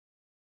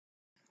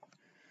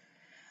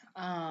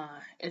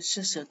It's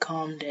just a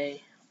calm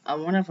day. I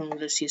wonder if I'm going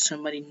to see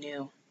somebody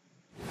new.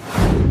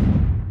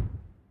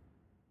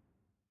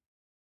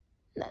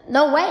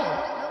 No way.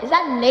 Is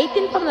that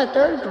Nathan from the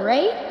 3rd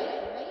grade?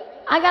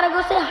 I gotta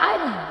go say hi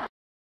to him.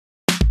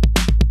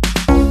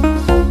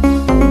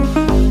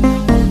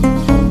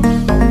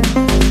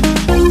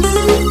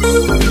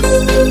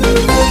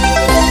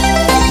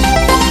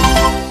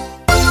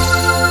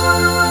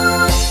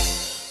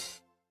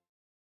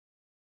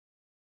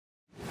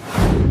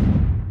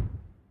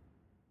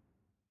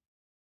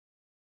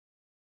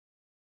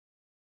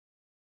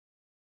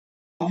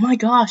 Oh my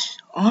gosh,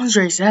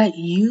 Andre, is that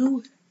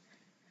you?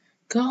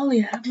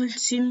 Golly, I haven't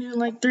seen you in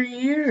like 3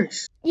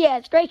 years. Yeah,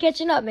 it's great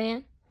catching up,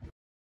 man.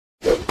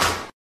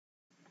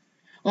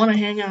 Want to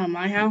hang out at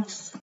my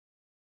house?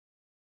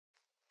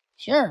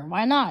 Sure,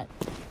 why not?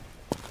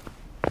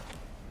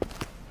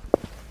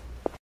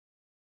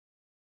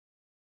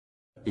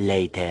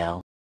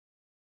 Later.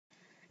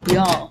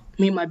 Y'all,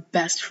 meet my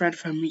best friend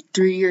from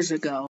 3 years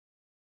ago.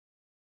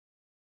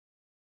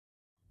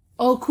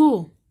 Oh,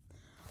 cool.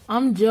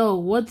 I'm Joe.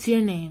 What's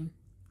your name?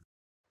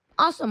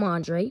 Awesome,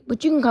 Andre,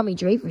 but you can call me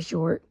Dre for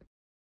short.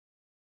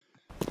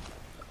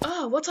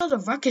 Oh, what's all the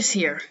ruckus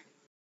here?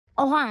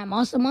 Oh, hi, I'm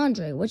Awesome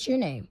Andre. What's your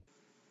name?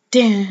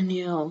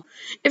 Daniel,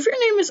 if your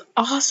name is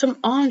Awesome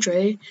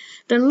Andre,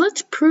 then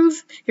let's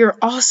prove your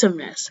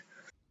awesomeness.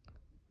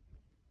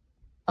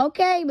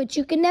 Okay, but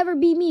you can never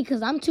beat me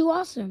because I'm too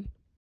awesome.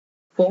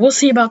 Well, we'll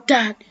see about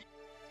that.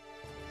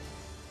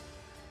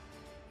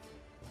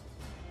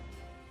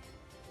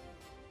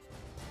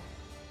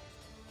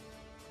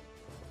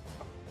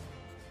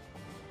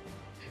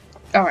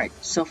 Alright,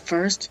 so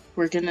first,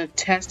 we're gonna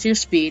test your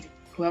speed.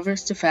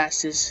 Whoever's the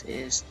fastest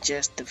is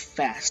just the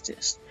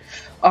fastest.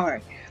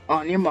 Alright,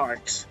 on your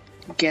marks,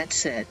 get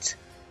set,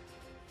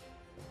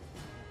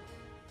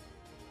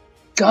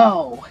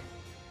 go!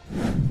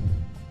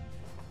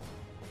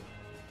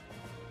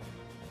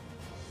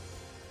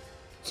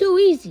 Too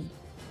easy.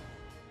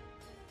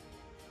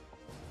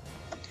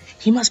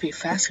 He must be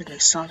faster than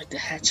Sonic the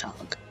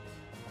Hedgehog.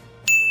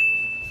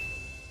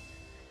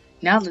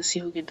 Now let's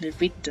see who can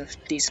defeat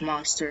these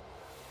monsters.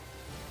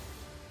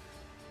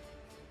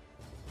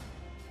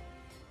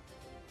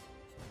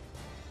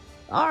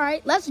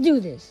 Alright, let's do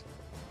this.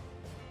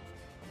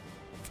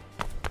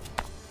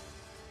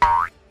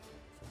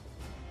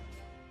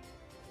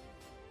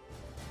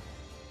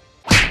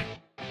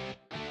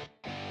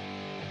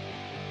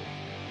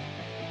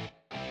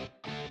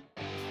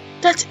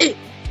 That's it!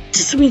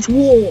 This means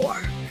war!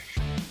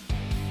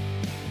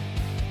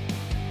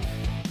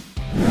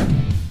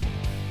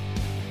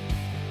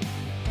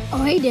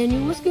 Oh, hey,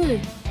 Daniel, what's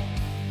good?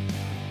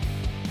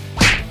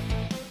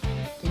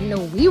 Didn't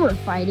know we were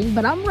fighting,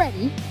 but I'm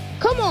ready.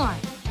 Come on!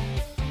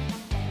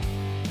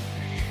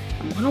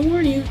 I'm gonna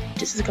warn you,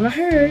 this is gonna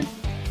hurt.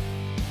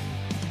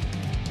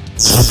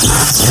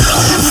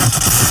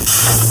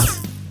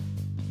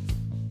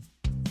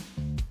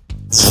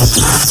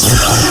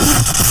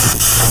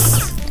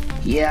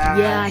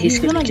 Yeah, he's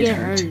gonna get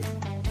hurt.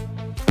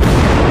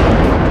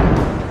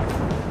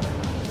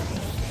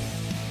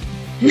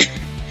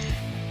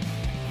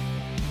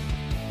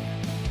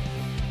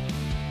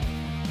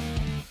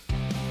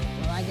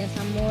 Well, I guess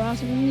I'm more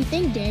awesome than you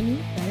think, Daniel.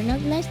 Better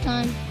luck next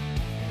time.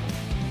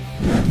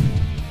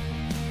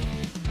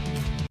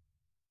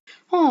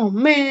 Oh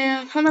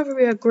man, I'll never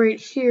be a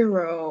great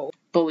hero.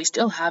 But we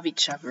still have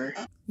each other.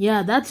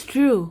 Yeah, that's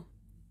true.